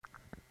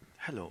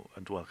Hello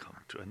and welcome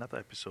to another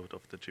episode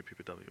of the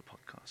GPPW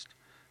podcast.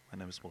 My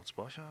name is Moritz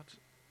Borchardt,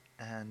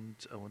 and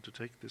I want to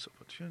take this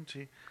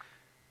opportunity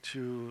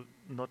to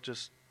not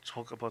just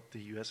talk about the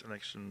US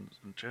elections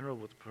in general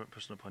with a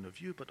personal point of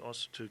view, but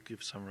also to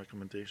give some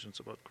recommendations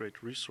about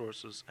great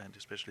resources and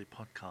especially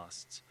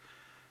podcasts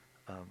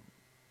um,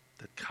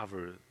 that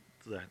cover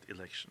that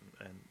election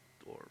and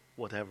or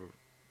whatever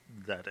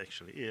that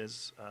actually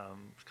is.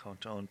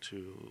 Countdown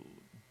to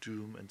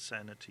doom and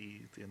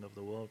sanity, the end of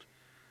the world,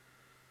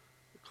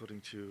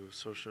 according to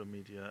social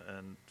media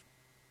and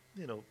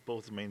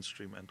both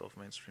mainstream and off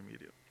mainstream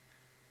media.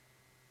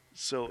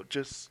 So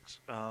just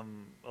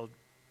I'll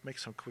make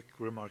some quick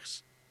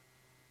remarks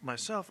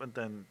myself and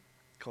then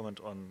comment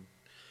on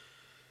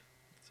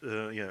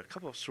a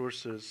couple of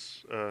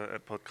sources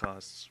and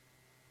podcasts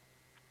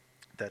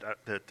that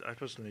I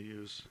personally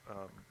use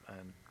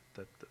and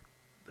that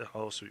I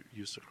also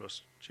use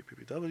across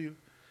GPPW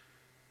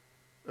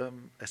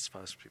as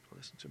far as people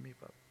listen to me,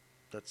 but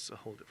that's a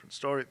whole different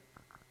story.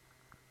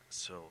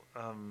 So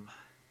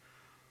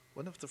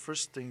one of the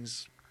first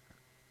things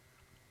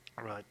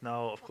right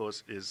now, of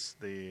course, is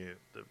the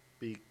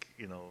big,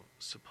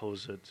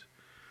 supposed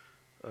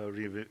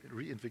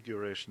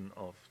reinvigoration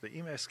of the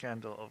email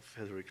scandal of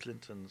Hillary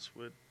Clinton's,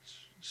 which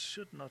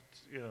should not,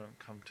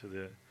 come to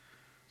the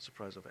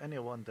surprise of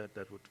anyone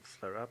that would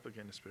flare up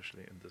again,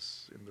 especially in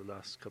the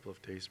last couple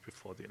of days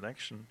before the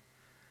election.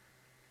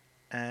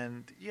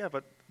 And yeah,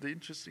 but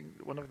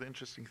one of the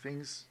interesting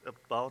things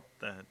about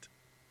that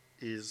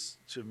is,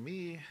 to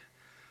me,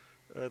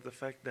 the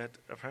fact that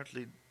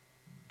apparently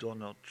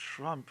Donald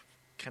Trump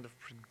kind of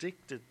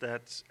predicted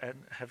that,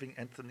 and having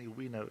Anthony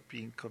Weiner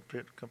being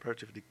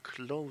comparatively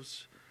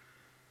close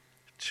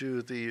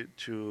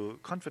to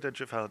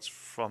confidential files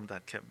from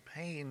that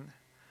campaign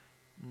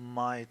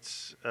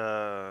might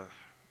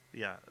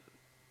yeah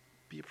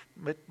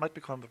might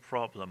become a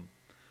problem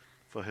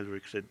for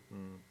Hillary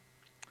Clinton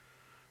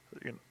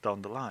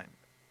down the line.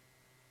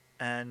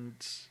 And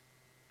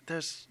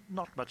there's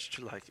not much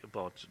to like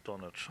about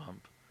Donald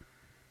Trump,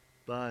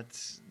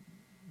 but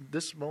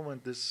this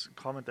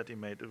comment that he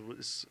made, it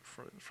was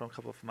from a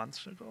couple of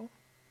months ago,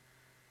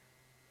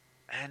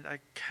 and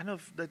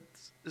that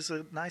is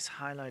a nice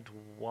highlight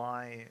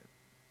why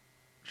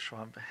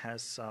Trump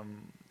has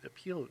some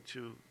appeal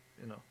to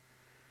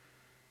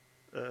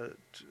uh,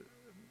 to,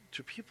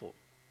 to people,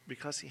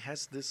 because he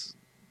has this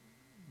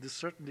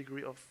certain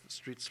degree of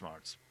street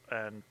smarts,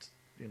 and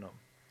you know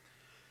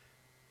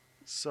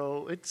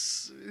so it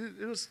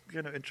was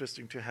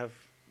interesting to have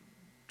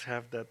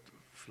that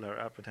flare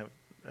up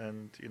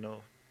and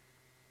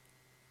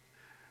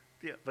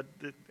but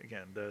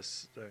again,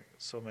 there's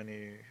so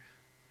many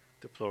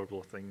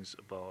deplorable things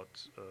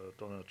about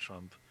Donald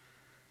Trump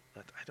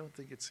that I don't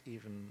think it's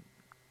even,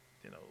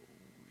 you know,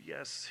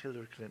 yes,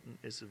 Hillary Clinton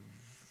is a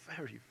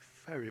very,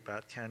 very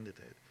bad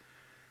candidate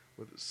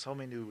with so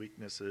many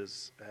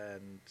weaknesses,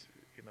 and,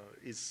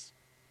 is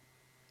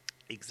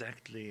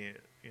exactly,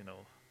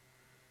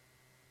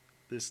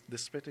 this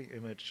spitting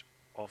image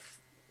of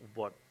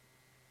what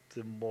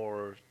the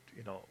more,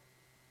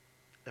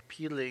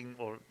 appealing,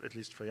 or at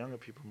least for younger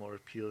people, more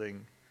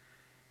appealing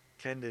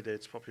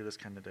candidates, populist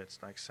candidates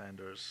like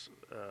Sanders,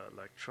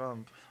 like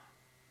Trump,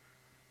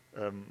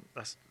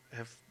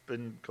 have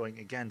been going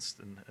against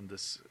in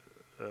this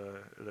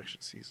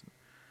election season.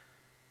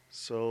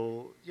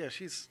 So yeah,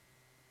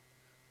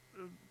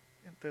 uh,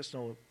 there's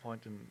no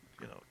point in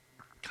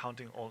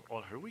counting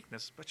all her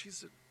weakness, but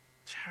she's a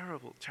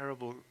terrible,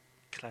 terrible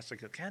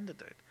classical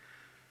candidate.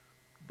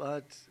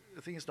 But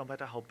the thing is, no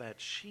matter how bad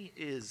she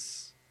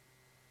is,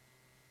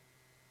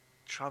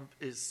 Trump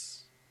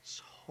is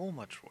so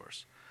much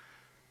worse.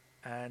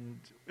 And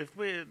if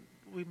we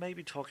may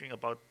be talking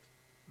about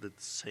the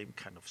same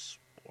kind of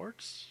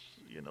sports,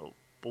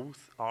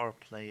 both are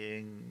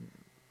playing,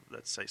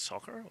 let's say,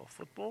 soccer or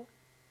football,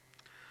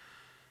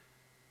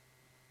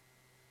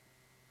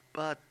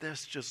 but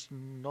there's just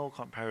no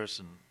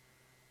comparison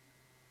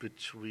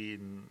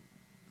between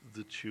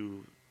the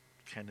two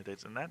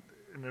candidates in that,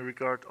 in the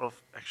regard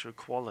of actual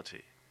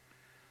quality.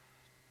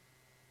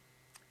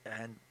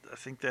 And I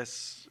think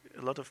there's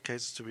a lot of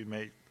cases to be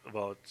made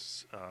about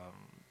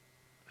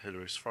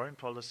Hillary's foreign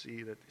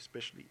policy, that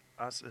especially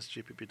us as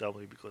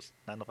GPPW, because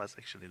none of us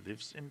actually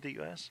lives in the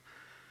US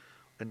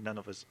and none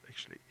of us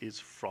actually is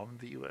from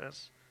the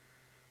US,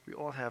 we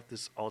all have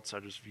this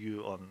outsider's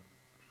view on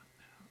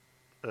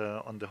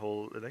the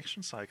whole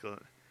election cycle.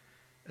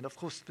 And of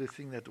course, the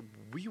thing that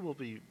we will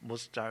be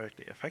most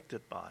directly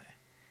affected by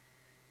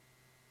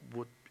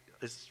would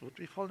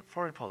be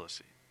foreign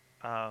policy.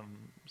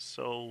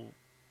 So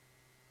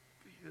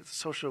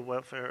social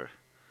welfare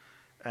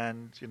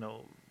and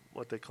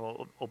what they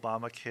call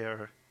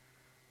Obamacare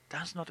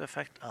does not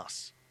affect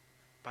us,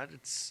 but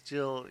it's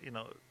still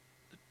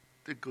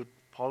a good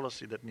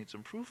policy that needs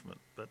improvement,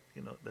 but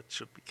that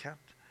should be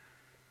kept.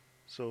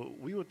 So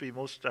we would be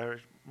most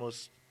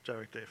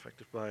directly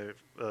affected by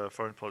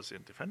foreign policy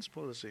and defense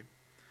policy,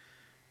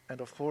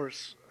 and of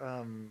course,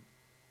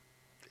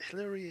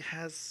 Hillary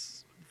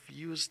has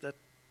views that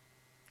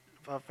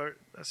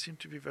seem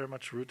to be very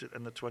much rooted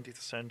in the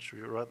 20th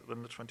century rather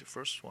than the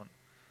 21st one.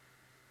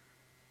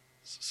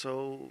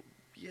 So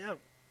yeah,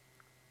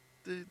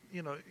 the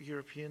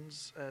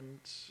Europeans and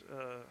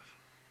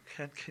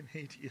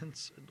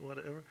Canadians and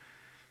whatever,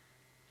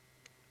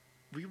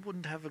 we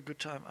wouldn't have a good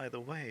time either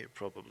way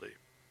probably,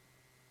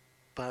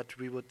 but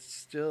we would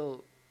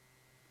still.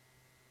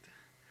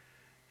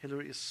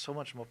 Hillary is so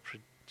much more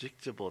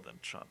predictable than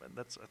Trump, and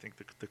that's I think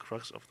the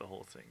crux of the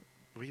whole thing.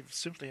 We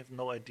simply have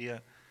no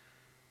idea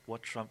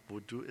what Trump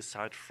would do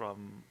aside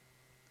from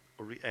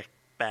react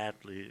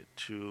badly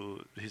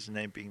to his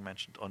name being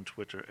mentioned on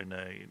Twitter in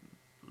a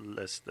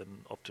less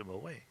than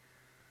optimal way.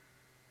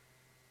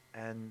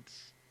 And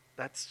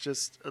that's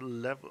just a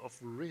level of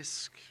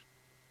risk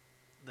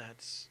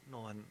that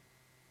no one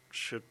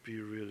should be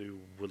really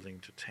willing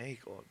to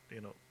take, or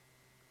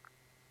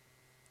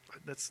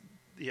that's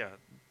yeah,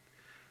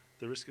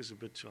 the risk is a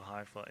bit too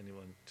high for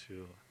anyone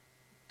to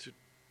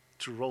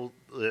to roll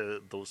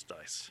those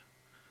dice.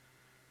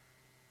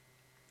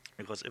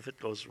 Because if it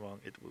goes wrong,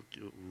 it will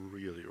go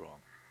really wrong.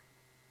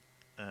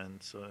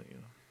 And so,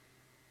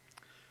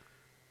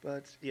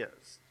 But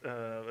yes,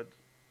 but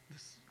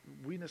this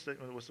Wiener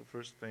statement was the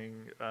first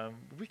thing.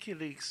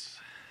 WikiLeaks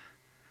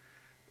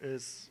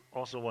is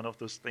also one of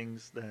those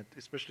things that,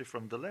 especially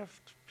from the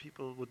left,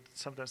 people would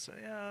sometimes say,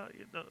 yeah,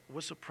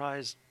 we're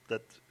surprised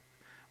that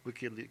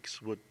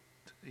WikiLeaks would,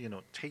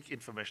 take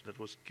information that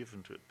was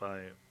given to it by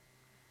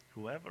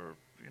whoever,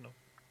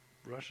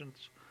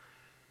 Russians.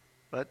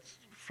 But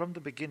from the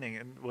beginning,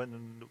 and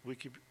when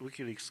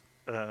WikiLeaks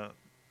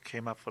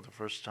came up for the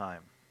first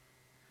time,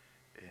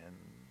 in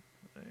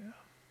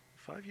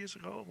 5 years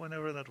ago,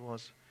 whenever that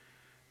was,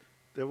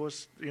 there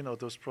was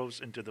those probes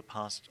into the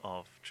past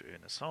of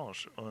Julian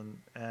Assange,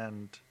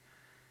 and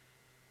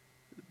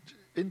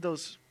in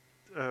those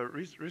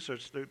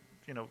research, the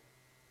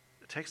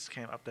text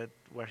came up that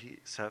where he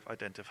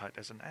self-identified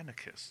as an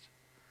anarchist,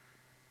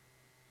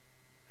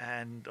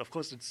 and of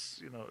course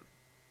it's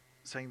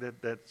saying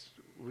that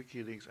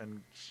WikiLeaks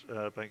and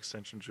by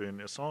extension Julian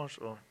Assange,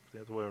 or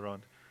the other way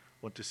around,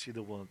 want to see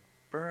the world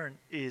burn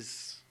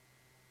is,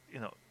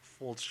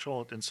 falls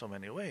short in so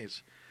many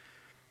ways.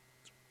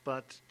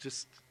 But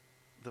just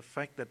the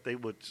fact that they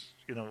would,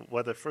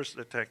 when they first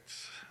attacked,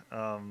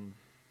 I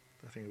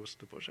think it was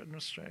the Bush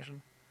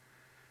administration,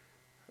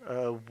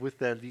 with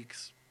their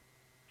leaks,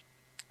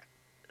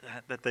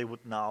 that they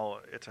would now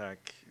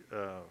attack,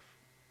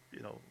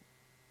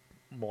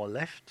 more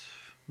left,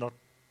 not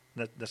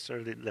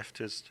necessarily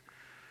leftist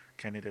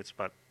candidates,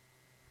 but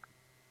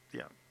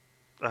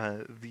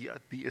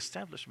the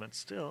establishment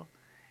still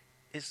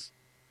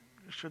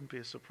shouldn't be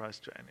a surprise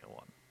to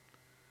anyone.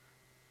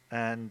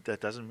 And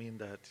that doesn't mean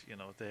that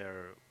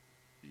their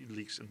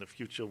leaks in the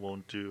future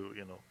won't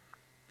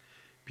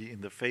be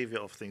in the favor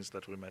of things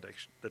that we might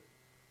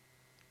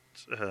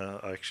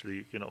are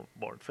actually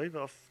more in favor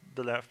of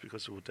the left,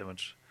 because it would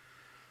damage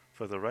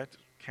further right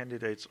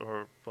candidates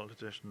or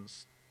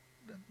politicians.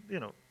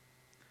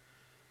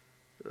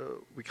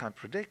 We can't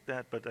predict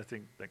that, but I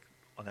think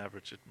on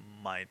average it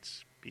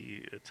might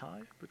be a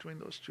tie between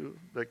those two,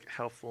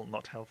 helpful,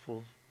 not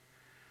helpful.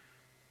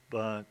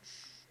 But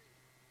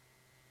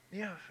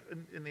yeah,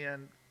 in the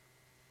end,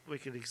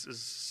 WikiLeaks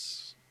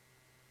is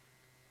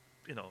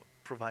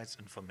provides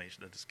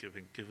information that is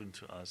given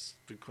to us.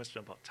 The question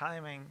about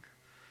timing,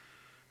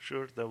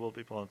 sure, there will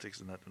be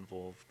politics in that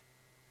involved,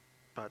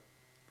 but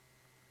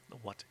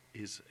what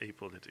is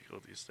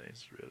apolitical these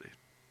days, really?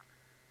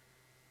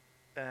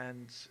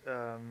 And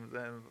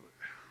then,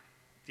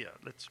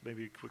 let's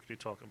maybe quickly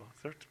talk about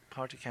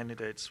third-party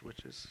candidates, which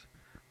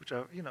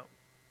are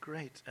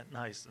great and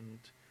nice,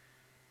 and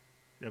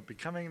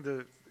becoming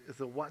the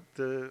one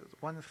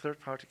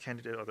third-party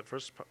candidate, or the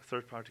first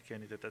third-party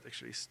candidate that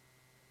actually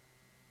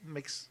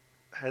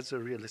has a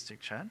realistic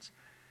chance,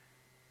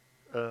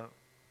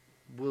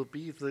 will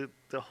be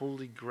the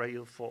holy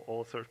grail for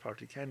all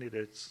third-party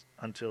candidates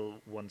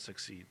until one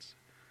succeeds.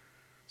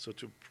 So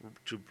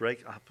to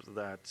break up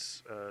that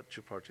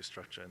two-party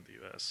structure in the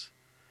U.S.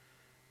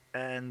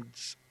 And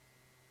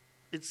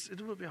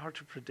it will be hard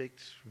to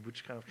predict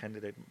which kind of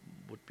candidate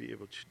would be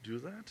able to do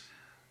that.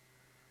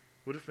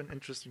 Would have been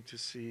interesting to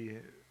see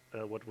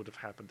what would have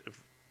happened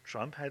if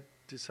Trump had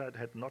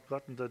not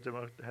gotten the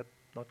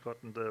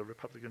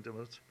Republican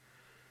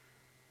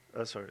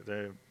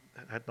they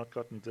had not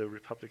gotten the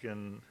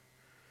Republican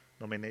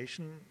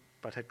nomination,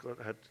 but had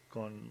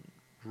gone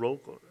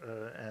rogue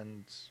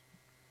and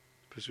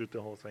pursued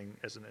the whole thing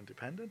as an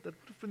independent. That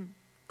would have been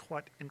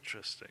quite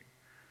interesting.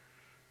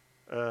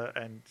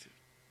 And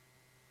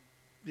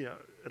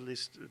at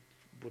least it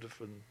would have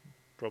been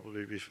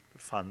probably be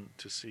fun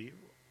to see,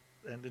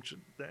 and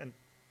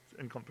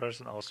in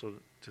comparison also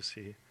to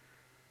see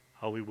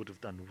how we would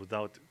have done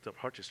without the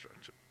party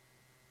structure.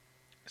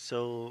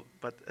 So,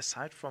 but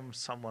aside from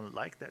someone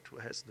like that who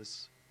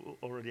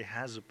already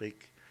has a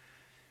big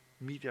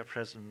media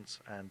presence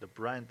and a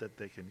brand that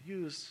they can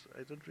use,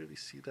 I don't really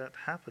see that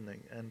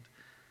happening. And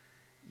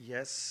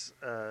yes,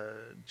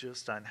 Jill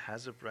Stein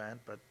has a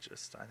brand, but Jill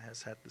Stein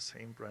has had the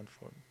same brand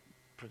for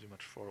pretty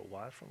much for a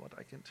while, from what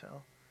I can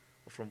tell,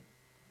 or from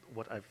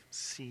what I've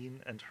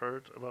seen and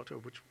heard about her,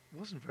 which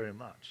wasn't very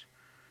much.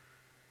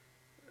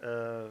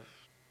 Uh,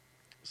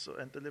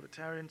 and the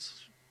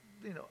libertarians,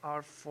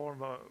 are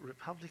former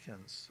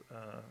Republicans,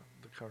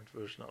 the current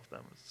version of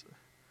them.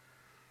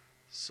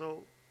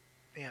 So,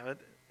 yeah, but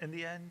in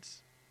the end,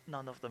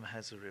 none of them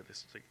has a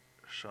realistic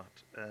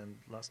shot. And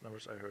last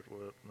numbers I heard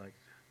were like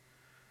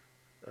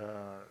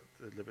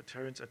the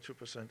libertarians at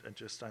 2% and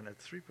Jill Stein at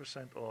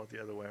 3%, or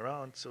the other way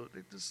around. So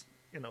it is,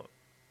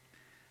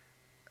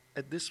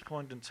 at this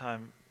point in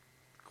time,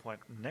 quite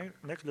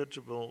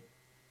negligible.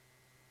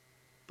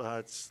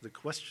 But the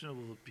question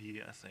will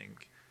be, I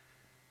think,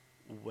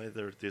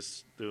 whether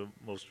the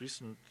most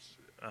recent,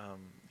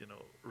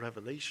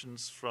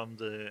 revelations from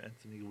the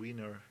Anthony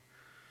Weiner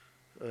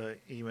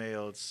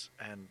emails,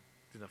 and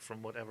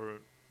from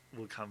whatever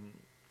will come,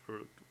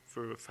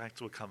 for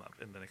facts will come up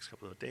in the next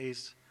couple of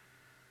days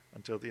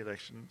until the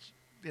elections.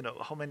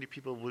 How many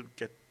people will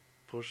get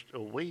pushed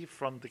away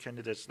from the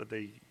candidates that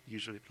they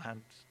usually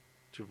planned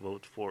to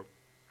vote for,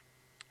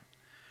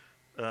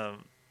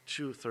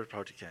 to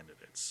third-party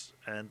candidates,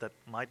 and that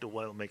might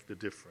well make the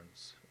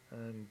difference.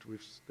 And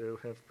there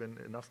have been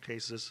enough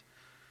cases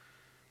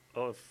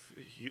of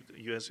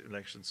U.S.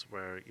 elections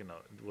where it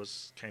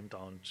came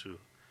down to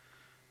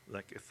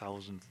like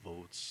 1,000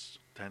 votes,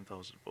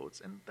 10,000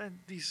 votes, and then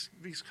these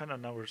kind of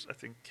numbers, I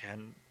think,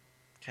 can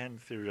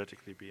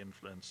theoretically be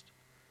influenced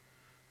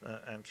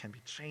and can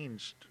be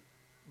changed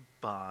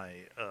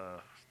by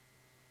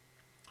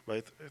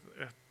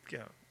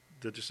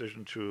the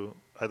decision to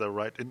either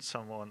write in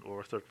someone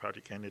or third-party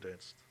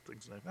candidates,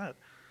 things like that.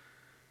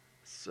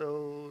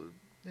 So,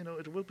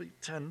 it will be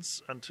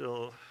tense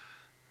until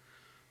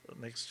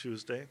next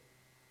Tuesday.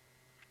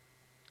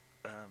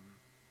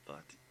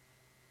 But,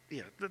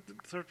 yeah, the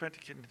third-party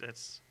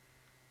candidates,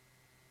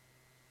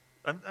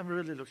 I'm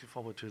really looking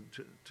forward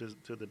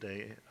to the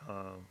day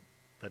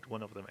that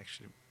one of them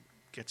actually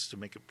gets to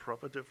make a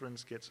proper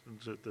difference, gets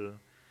into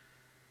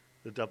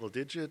the double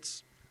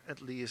digits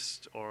at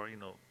least, or,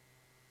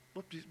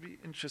 would be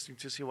interesting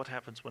to see what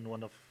happens when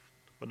one of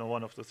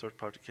the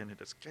third-party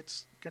candidates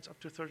gets up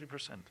to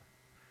 30%.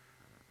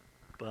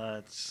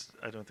 But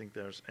I don't think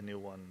there's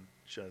anyone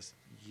just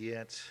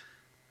yet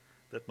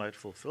that might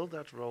fulfill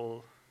that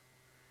role.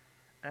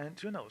 And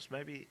who knows?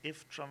 Maybe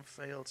if Trump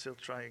fails, he'll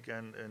try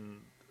again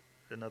in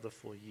another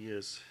 4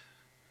 years,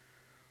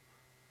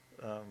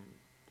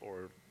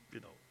 or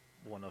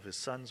one of his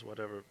sons,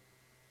 whatever,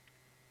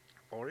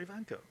 or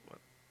Ivanka.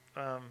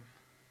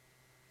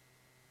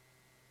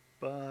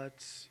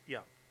 But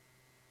yeah,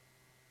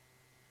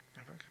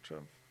 Ivanka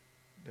Trump,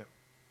 yeah,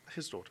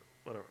 his daughter,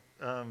 whatever.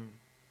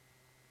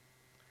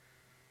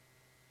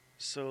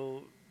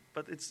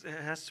 But it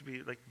has to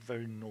be like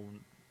very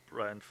known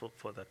brand for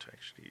that to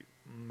actually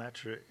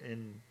matter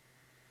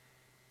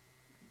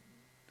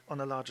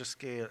on a larger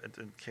scale, and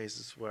in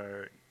cases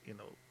where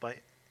by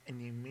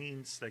any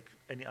means, like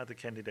any other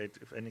candidate,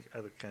 if any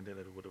other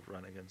candidate would have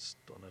run against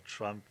Donald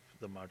Trump,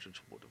 the margins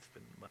would have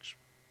been much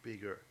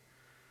bigger.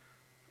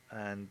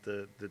 And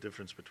the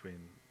difference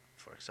between,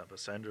 for example,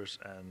 Sanders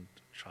and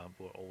Trump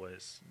were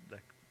always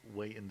like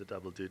way in the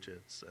double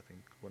digits. I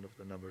think one of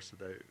the numbers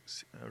that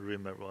I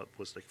remember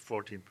was like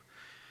 14,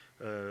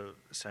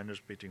 Sanders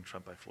beating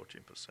Trump by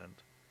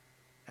 14%.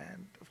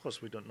 And of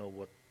course, we don't know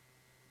what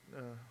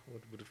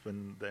would have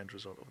been the end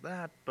result of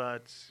that,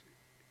 but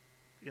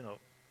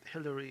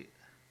Hillary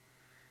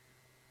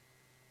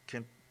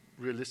can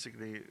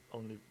realistically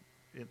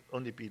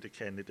only be the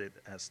candidate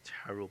as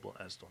terrible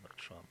as Donald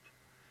Trump,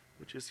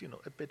 which is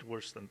a bit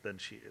worse than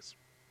she is,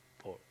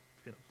 or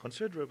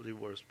considerably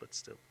worse, but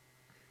still,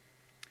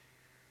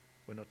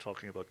 we're not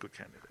talking about good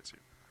candidates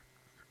here.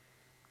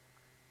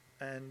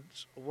 And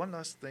one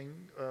last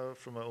thing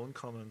from my own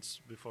comments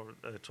before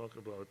I talk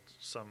about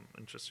some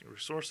interesting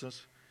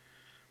resources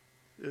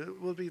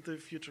will be the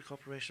future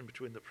cooperation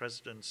between the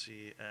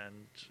presidency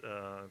and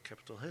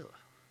Capitol Hill.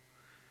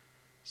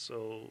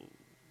 So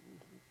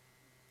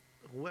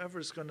whoever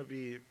is going to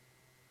be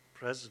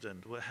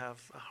president will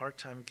have a hard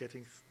time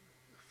getting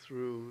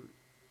through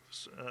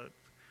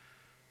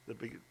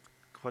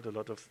quite a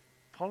lot of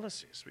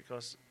policies,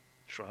 because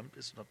Trump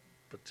is not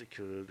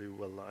particularly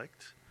well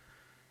liked,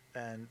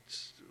 and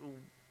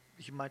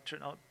he might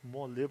turn out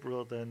more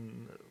liberal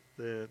than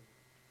the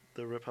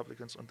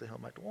Republicans on the Hill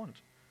might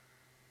want.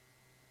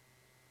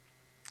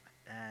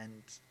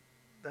 And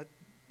that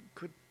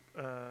could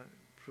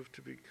prove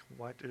to be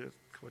quite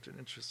an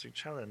interesting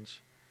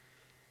challenge,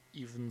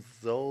 even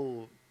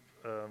though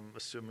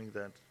assuming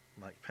that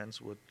Mike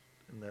Pence would,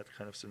 in that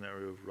kind of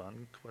scenario,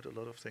 run quite a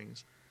lot of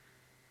things,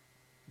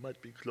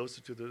 might be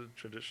closer to the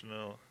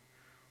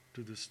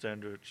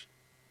standard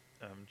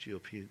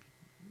GOP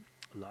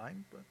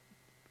line. But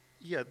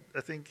yeah,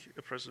 I think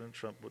President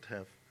Trump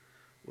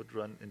would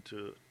run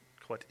into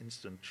quite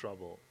instant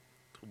trouble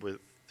with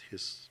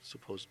his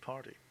supposed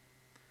party.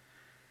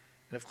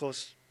 And of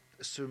course,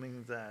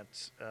 assuming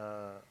that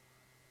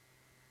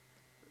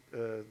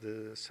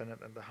the Senate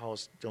and the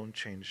House don't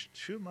change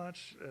too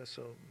much.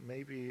 So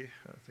maybe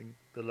I think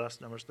the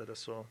last numbers that I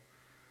saw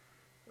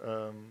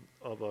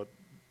about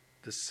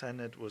the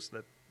Senate was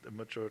that the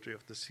majority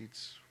of the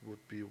seats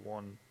would be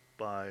won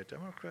by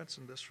Democrats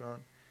in this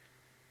round.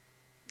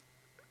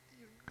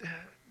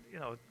 You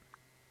know,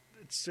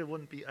 it still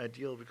wouldn't be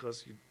ideal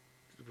because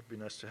it would be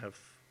nice to have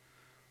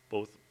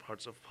both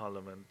parts of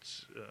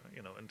parliament,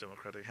 in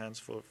Democratic hands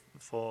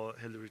for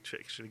Hillary to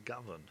actually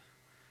govern.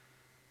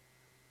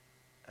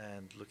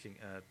 And looking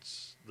at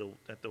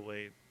the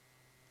way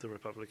the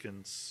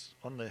Republicans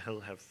on the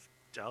Hill have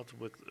dealt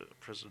with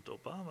President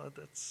Obama,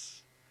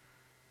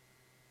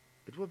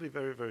 it will be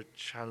very, very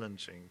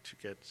challenging to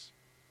get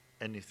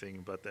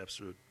anything but the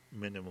absolute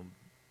minimum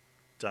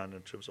done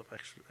in terms of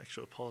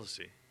actual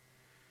policy.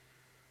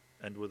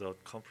 And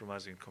without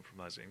compromising.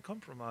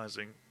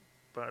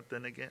 But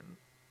then again,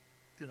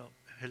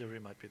 Hillary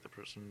might be the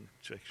person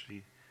to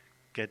actually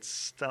get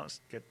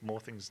more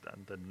things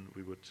done than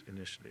we would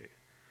initially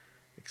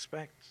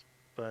expect.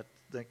 But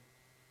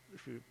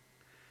if you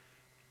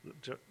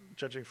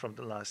judging from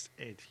the last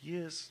 8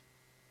 years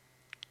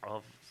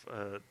of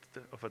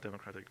a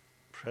Democratic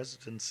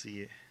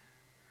presidency,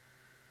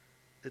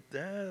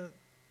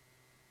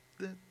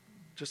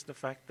 just the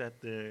fact that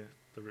the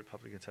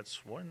Republicans had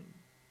sworn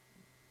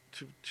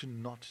to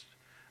not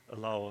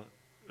allow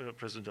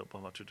President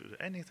Obama to do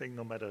anything,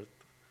 no matter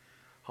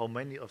how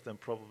many of them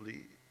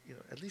probably,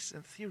 at least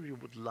in theory,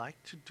 would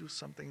like to do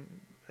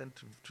something and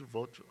to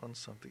vote on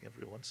something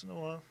every once in a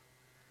while,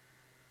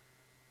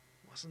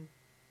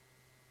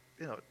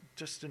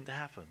 just didn't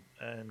happen.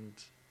 And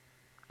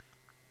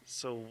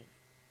so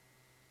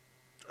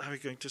are we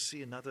going to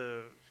see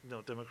another,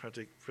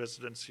 Democratic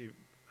presidency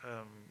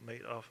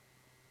made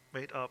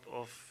up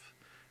of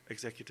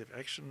executive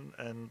action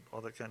and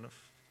other kind of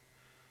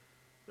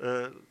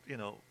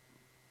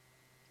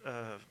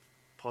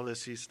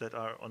policies that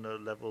are on a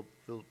level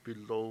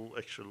below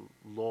actual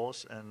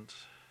laws, and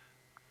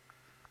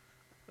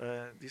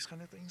these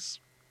kind of things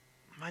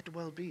might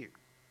well be.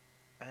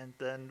 And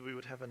then we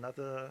would have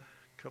another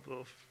couple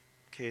of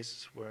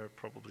cases where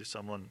probably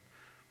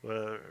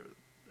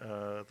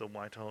the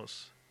White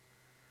House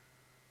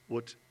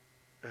would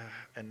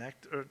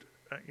enact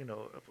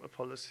a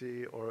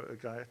policy or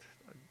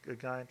a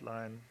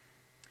guideline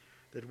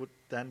that would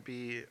then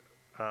be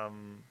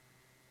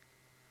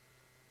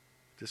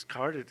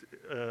discarded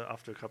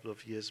after a couple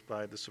of years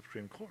by the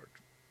Supreme Court.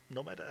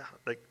 No matter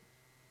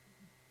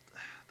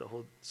the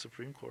whole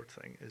Supreme Court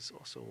thing is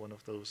also one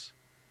of those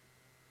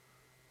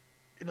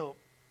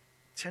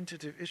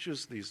tentative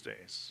issues these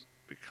days,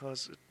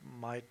 because it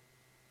might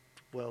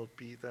well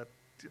be that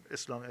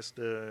as long as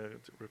the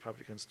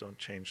Republicans don't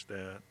change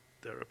their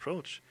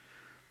approach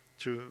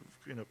to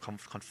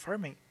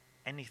confirming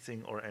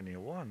anything or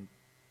anyone,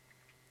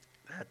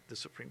 that the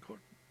Supreme Court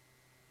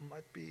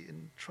might be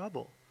in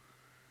trouble.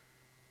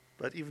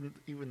 But even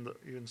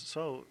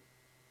so,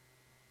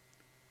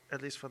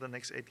 at least for the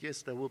next 8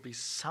 years, there will be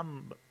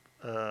some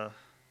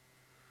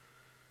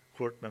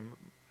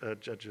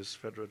judges,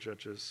 federal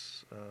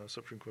judges,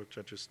 Supreme Court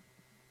judges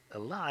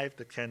alive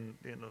that can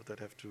that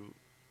have to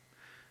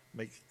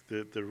make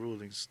the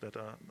rulings that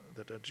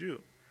are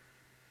due.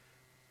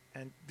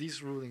 And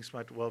these rulings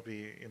might well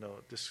be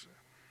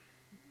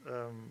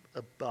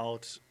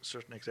about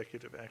certain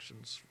executive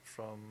actions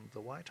from the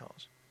White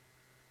House.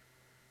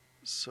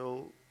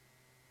 So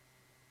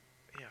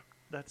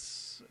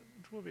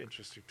it will be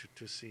interesting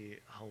to see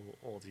how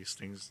all these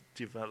things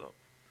develop.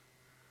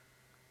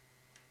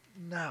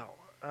 Now,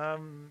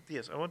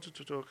 yes, I wanted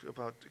to talk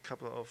about a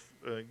couple of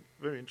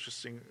very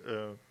interesting,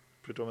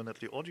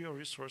 predominantly audio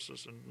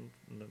resources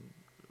in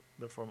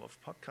the form of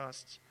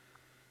podcasts,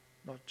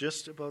 not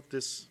just about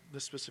this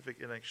specific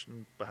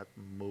election, but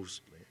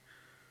mostly.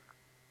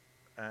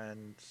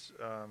 And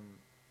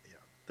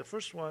the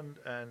first one,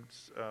 and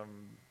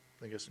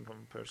I guess in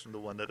comparison, the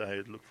one that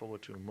I look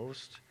forward to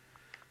most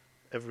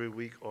every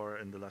week, or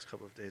in the last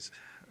couple of days,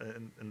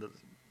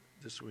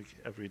 this week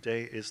every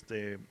day, is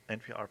the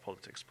NPR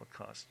Politics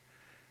podcast.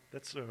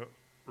 That's a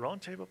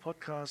roundtable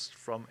podcast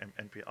from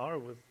NPR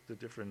with the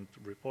different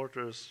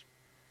reporters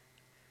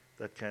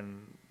that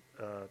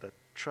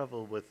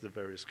travel with the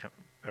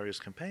various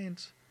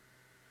campaigns.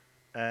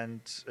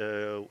 And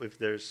if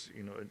there's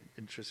an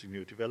interesting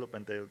new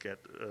development, they'll get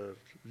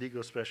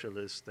legal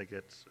specialists, they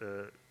get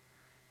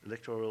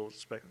electoral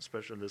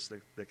specialists,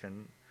 they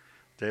can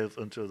delve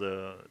into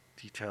the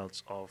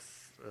details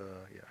of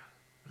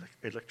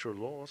electoral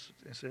laws,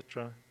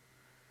 etc.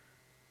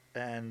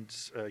 And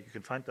you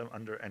can find them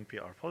under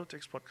NPR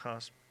Politics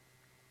Podcast.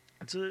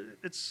 It's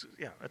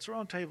a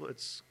round table.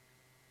 It's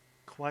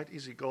quite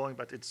easy going,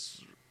 but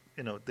it's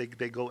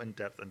they go in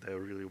depth and they're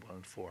really well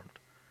informed.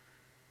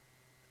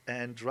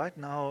 And right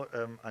now,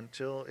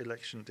 until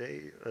election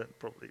day,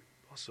 probably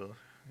also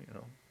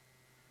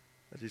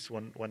at least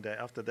one day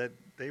after that,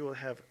 they will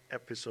have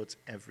episodes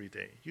every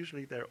day.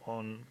 Usually they're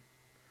on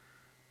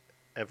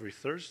every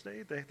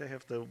Thursday. They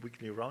have the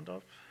weekly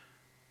roundup.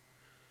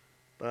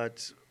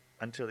 But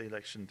until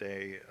election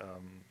day,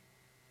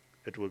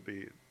 it will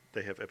be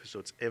they have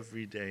episodes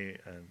every day,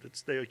 and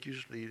they are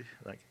usually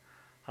like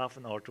half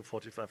an hour to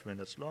 45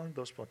 minutes long.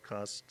 Those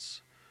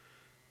podcasts,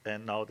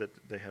 and now that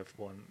they have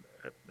one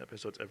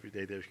episodes every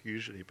day, they're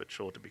usually a bit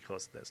shorter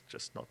because there's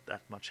just not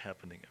that much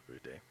happening every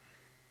day.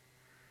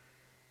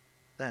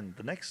 Then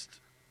the next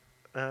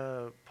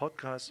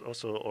podcast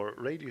also or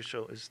radio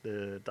show is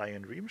the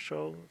Diane Rehm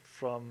show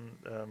from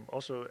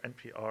also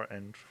NPR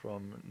and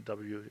from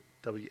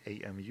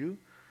WAMU,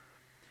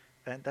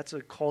 and that's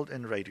a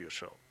called-in radio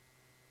show.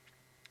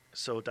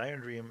 So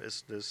Diane Rehm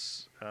is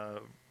this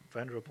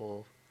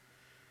venerable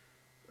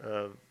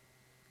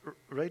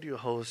radio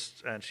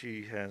host, and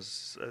she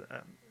has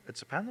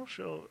it's a panel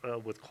show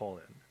with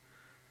call-in.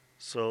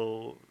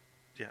 So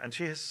yeah, and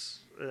she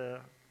has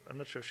I'm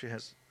not sure if she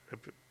has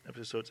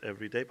episodes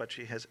every day, but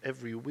she has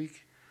every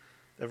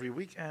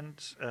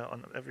weekend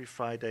on every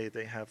Friday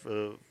they have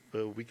a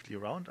weekly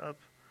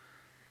roundup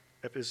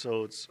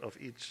episodes of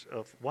each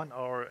of 1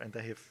 hour, and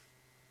they have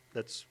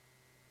that's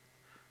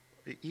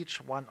each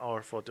 1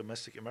 hour for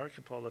domestic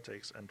American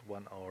politics and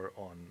 1 hour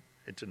on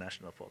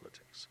international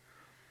politics,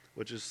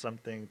 which is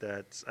something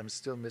that I'm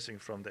still missing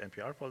from the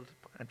NPR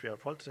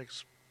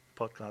politics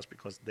podcast,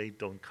 because they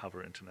don't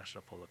cover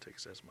international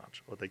politics as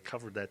much, or they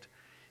cover that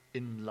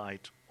in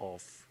light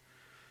of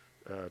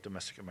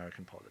domestic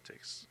American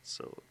politics.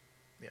 So,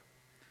 yeah.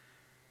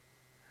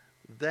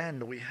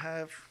 Then we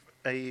have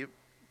a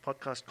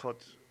podcast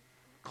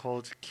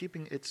called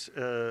Keeping It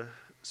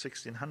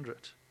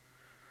 1600,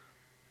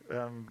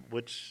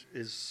 which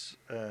is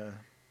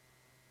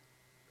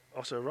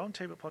also a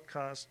roundtable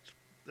podcast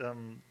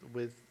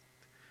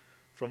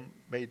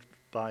made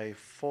by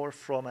four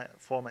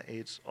former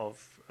aides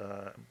of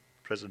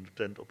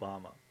President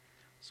Obama.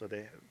 So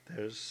their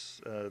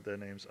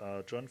names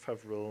are Jon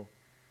Favreau,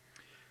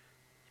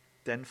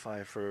 Dan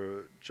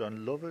Pfeiffer,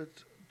 John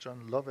Lovett,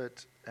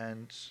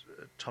 and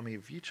Tommy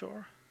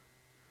Vitor,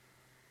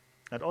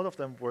 and all of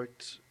them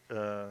worked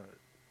at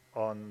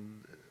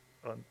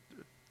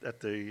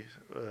the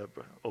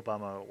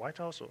Obama White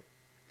House.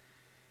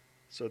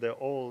 So they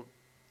were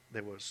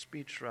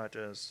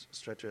speechwriters,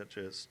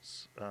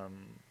 strategists.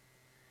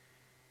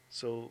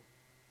 So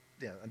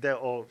yeah, and they're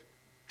all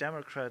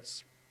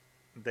Democrats.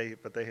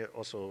 But they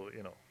also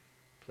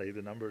play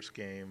the numbers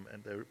game,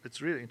 and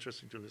it's really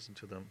interesting to listen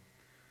to them.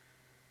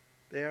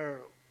 They're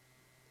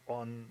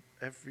on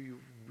every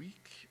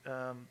week,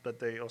 but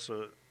they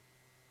also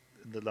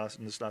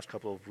in this last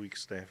couple of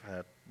weeks they've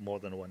had more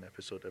than one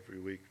episode every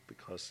week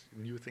because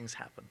new things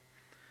happen,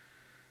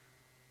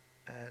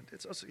 and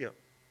it's also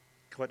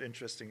quite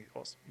interesting.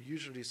 Also,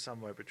 usually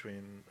somewhere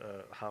between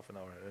half an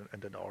hour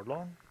and an hour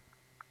long.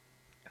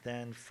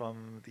 Then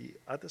from the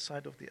other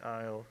side of the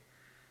aisle,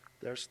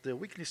 there's the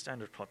Weekly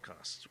Standard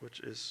podcast, which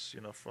is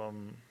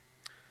from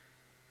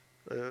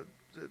the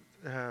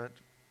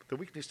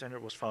Weekly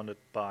Standard was founded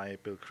by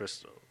Bill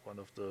Kristol, one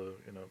of the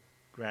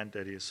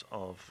grandfathers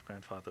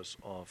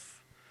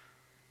of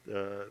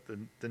the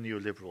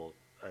neoliberal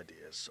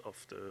ideas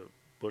of the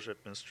Bush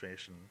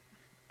administration,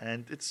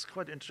 and it's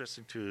quite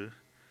interesting to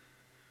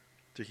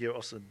hear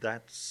also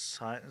that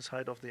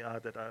side of the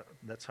art,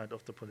 that side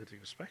of the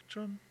political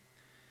spectrum,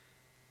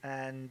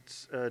 and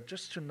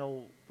just to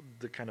know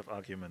the kind of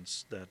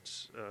arguments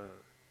that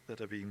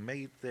are being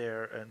made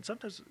there, and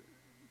sometimes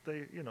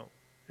they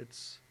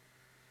it's.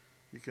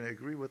 You can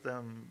agree with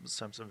them.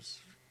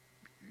 Sometimes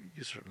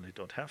you certainly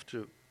don't have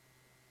to.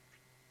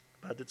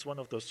 But it's one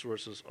of those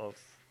sources of,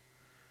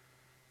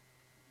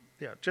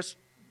 just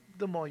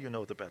the more you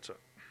know, the better.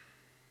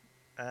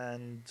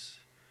 And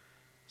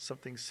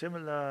something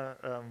similar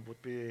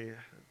would be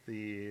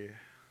the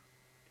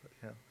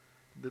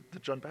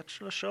John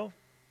Batchelor show.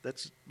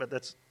 But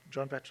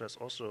John Batchelor is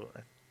also,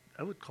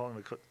 I would call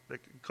him a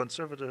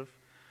conservative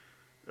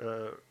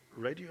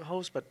radio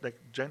host, but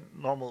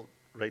normal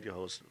radio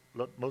host.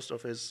 Most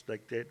of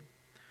the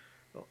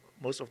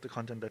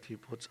content that he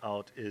puts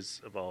out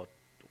is about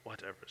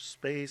whatever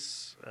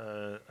space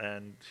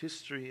and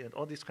history and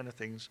all these kind of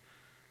things.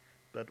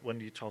 But when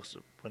he talks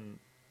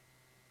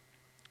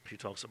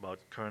about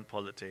current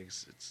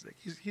politics, it's like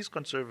he's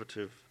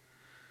conservative,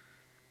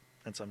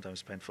 and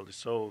sometimes painfully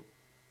so.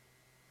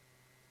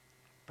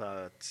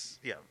 But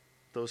yeah,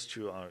 those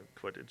two are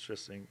quite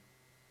interesting.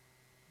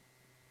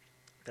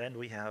 Then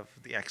we have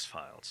the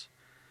X-Files.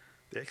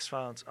 The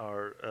X-Files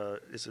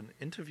is an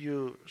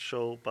interview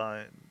show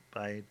by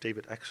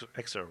David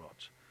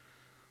Axelrod,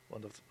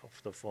 one of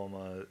the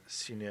former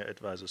senior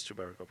advisors to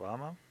Barack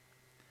Obama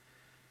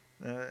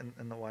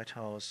in the White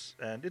House,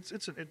 and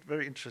it's a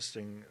very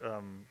interesting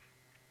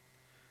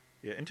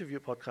interview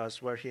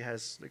podcast where he had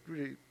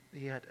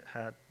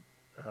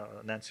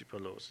Nancy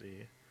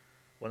Pelosi.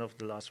 One of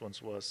the last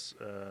ones was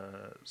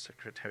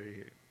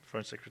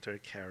Foreign Secretary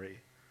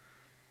Kerry,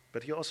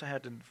 but he also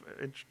had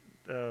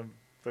a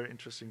very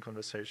interesting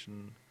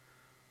conversation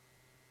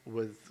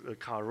with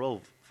Karl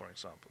Rove, for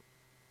example.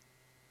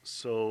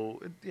 So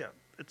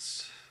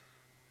it's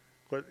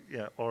quite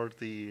or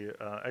the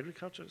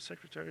Agriculture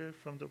Secretary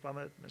from the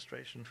Obama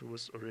administration, who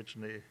was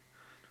originally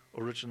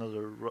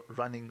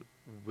running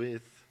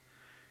with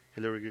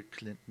Hillary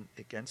Clinton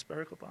against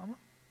Barack Obama.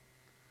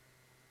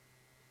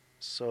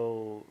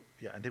 So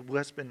yeah, and who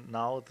has been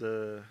now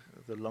the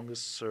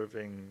longest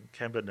serving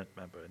cabinet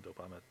member in the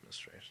Obama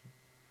administration.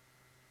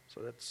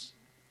 So that's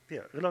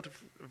yeah, a lot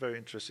of very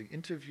interesting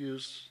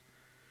interviews,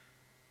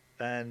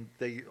 and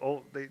they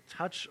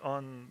touch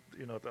on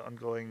the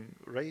ongoing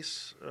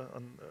race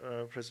on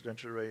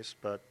presidential race,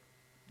 but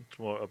it's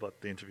more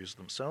about the interviews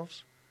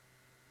themselves.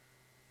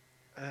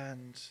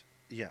 And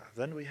yeah,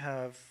 then we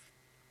have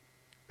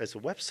as a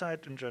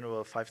website in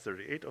general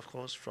 538, of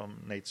course,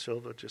 from Nate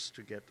Silver, just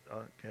to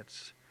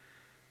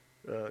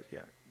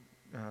yeah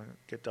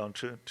get down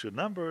to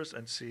numbers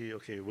and see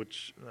okay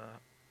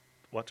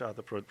what are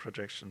the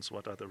projections,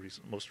 what are the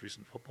most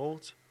recent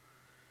polls.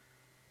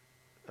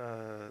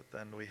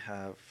 Then we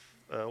have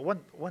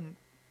one.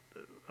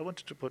 I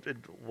wanted to put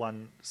in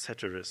one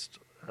satirist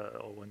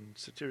or one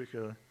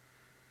satirical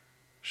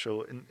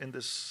show in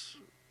this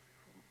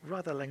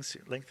rather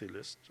lengthy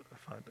list. I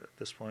find at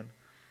this point,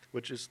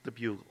 which is the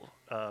Bugle.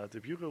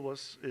 The Bugle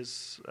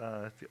is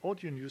the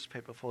audio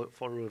newspaper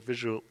for a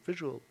visual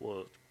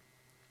world.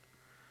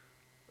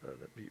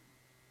 Let me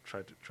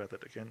try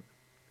that again.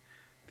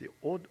 The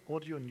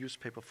audio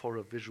newspaper for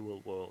a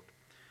visual world.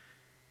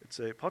 It's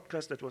a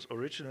podcast that was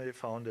originally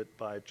founded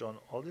by John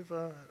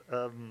Oliver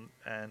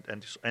and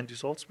Andy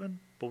Saltzman,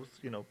 both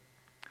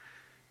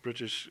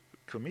British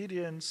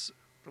comedians.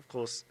 Of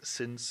course,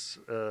 since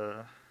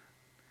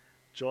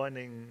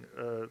joining,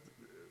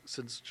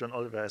 since John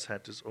Oliver has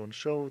had his own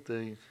show,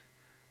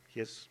 he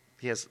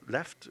has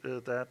left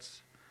that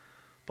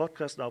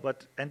podcast now.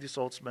 But Andy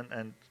Saltzman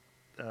and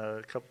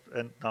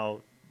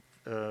now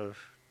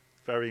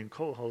varying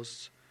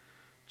co-hosts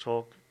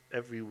talk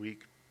every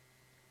week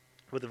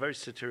with a very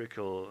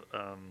satirical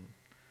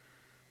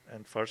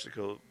and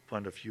farcical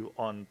point of view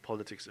on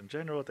politics in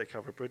general. They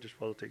cover British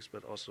politics,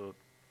 but also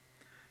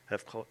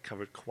have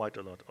covered quite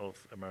a lot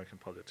of American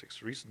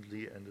politics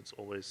recently, and it's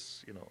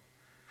always,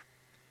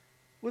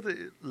 with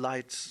a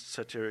light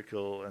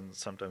satirical and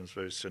sometimes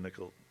very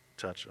cynical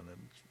touch on it.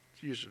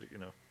 Usually,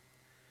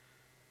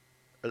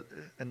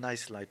 a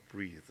nice light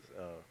breathe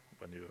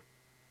when you,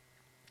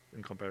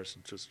 in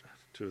comparison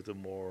to the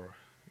more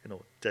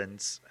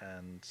dense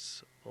and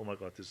oh my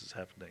god, this is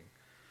happening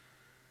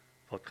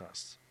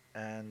podcasts.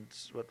 And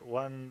what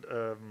one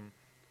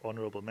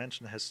honorable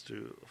mention has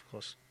to, of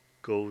course,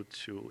 go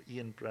to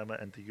Ian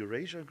Bremmer and the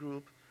Eurasia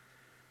Group,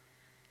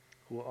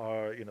 who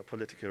are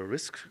political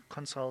risk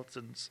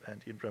consultants,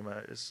 and Ian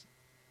Bremmer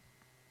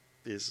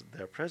is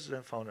their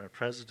founder and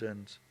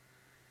president,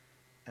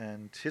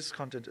 and his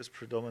content is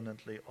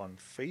predominantly on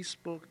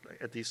Facebook,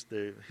 at least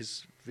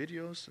his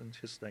videos and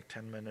his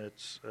 10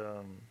 minutes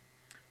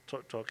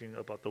talking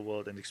about the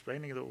world and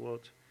explaining the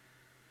world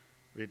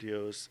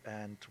videos.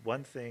 And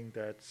one thing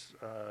that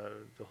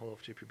the whole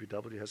of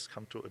JPPW has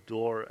come to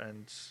adore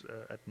and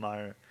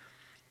admire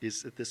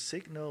is the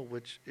Signal,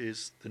 which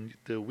is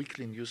the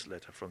weekly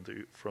newsletter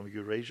from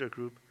Eurasia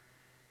Group,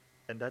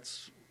 and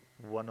that's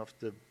one of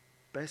the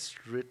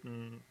best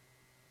written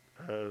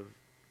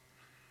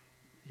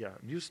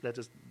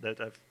newsletters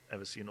that I've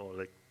ever seen, or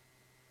like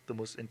the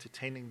most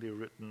entertainingly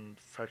written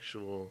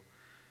factual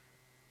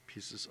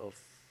pieces of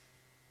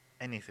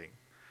anything,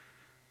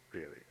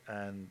 really.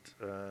 And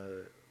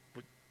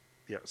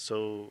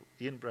so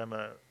Ian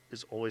Bremmer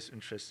is always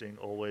interesting,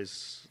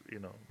 always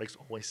makes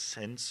always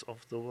sense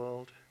of the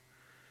world,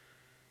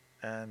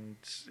 and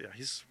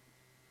he's,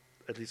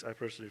 at least I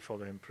personally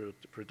follow him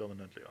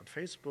predominantly on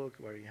Facebook,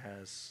 where he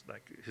has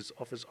his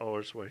office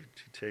hours where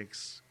he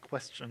takes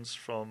questions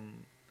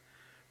from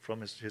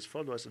his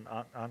followers and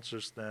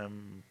answers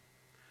them,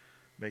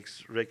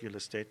 makes regular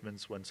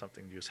statements when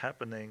something new is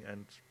happening,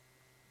 and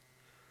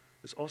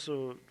is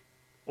also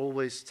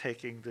always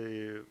taking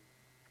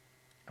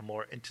a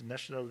more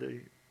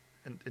internationally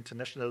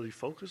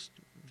focused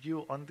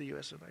view on the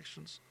U.S.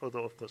 elections.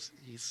 Although of course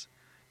he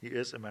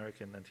is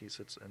American and he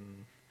sits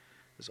in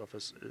his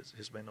office.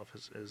 His main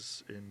office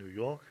is in New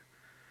York,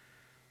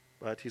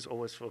 but he's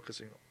always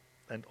focusing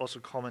and also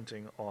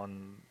commenting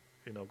on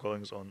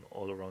goings on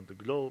all around the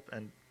globe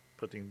and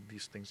putting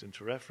these things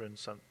into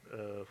reference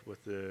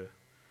with the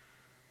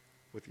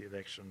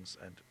elections,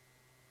 and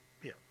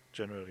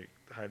generally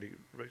highly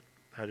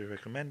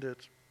recommended.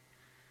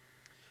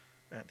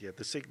 And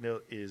the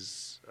Signal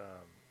is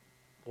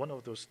one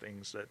of those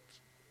things that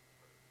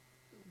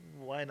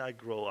when I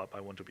grow up,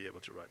 I want to be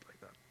able to write like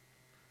that.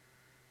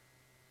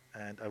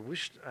 And I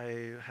wished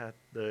I had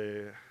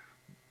the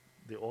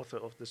author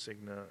of the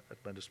Signal at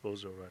my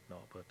disposal right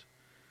now, but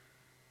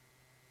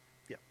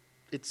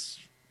it's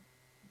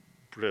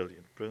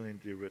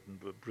brilliantly written,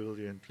 but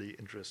brilliantly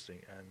interesting,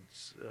 and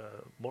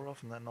more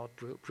often than not,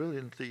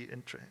 brilliantly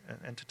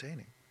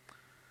entertaining.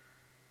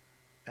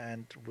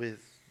 And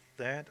with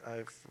that,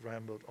 I've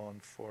rambled on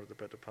for the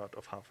better part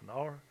of half an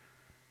hour.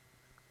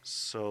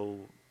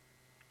 So,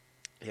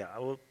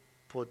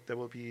 there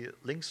will be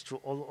links to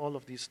all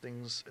of these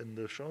things in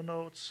the show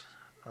notes.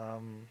 I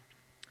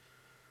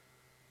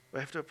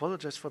have to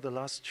apologize for the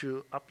last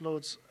two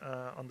uploads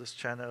on this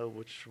channel,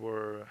 which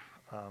were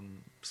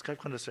Skype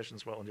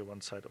conversations where only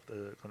one side of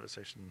the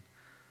conversation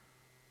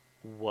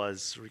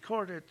was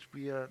recorded.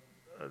 We are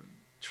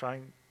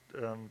trying,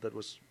 that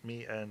was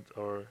me and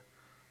our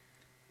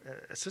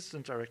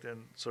assistant director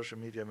and social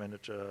media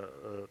manager,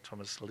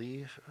 Thomas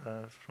Lee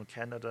from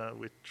Canada.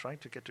 We're trying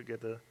to get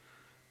together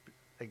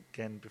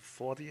again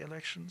before the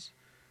elections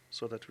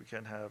so that we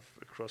can have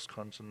a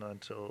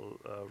cross-continental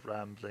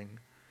rambling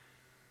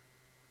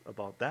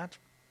about that.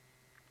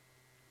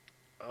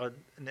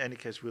 In any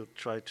case, we'll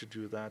try to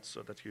do that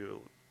so that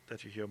you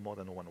hear more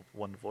than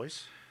one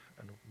voice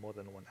and more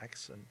than one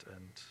accent,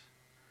 and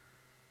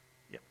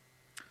yeah.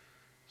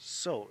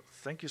 So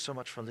thank you so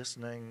much for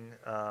listening.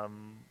 I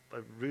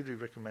really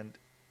recommend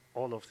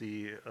all of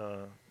the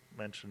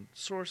mentioned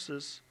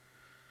sources.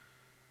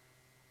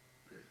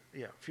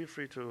 Yeah, feel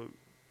free to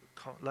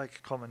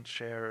like, comment,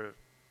 share,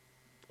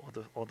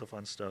 all the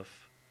fun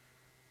stuff.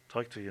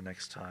 Talk to you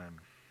next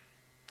time.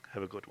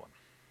 Have a good one.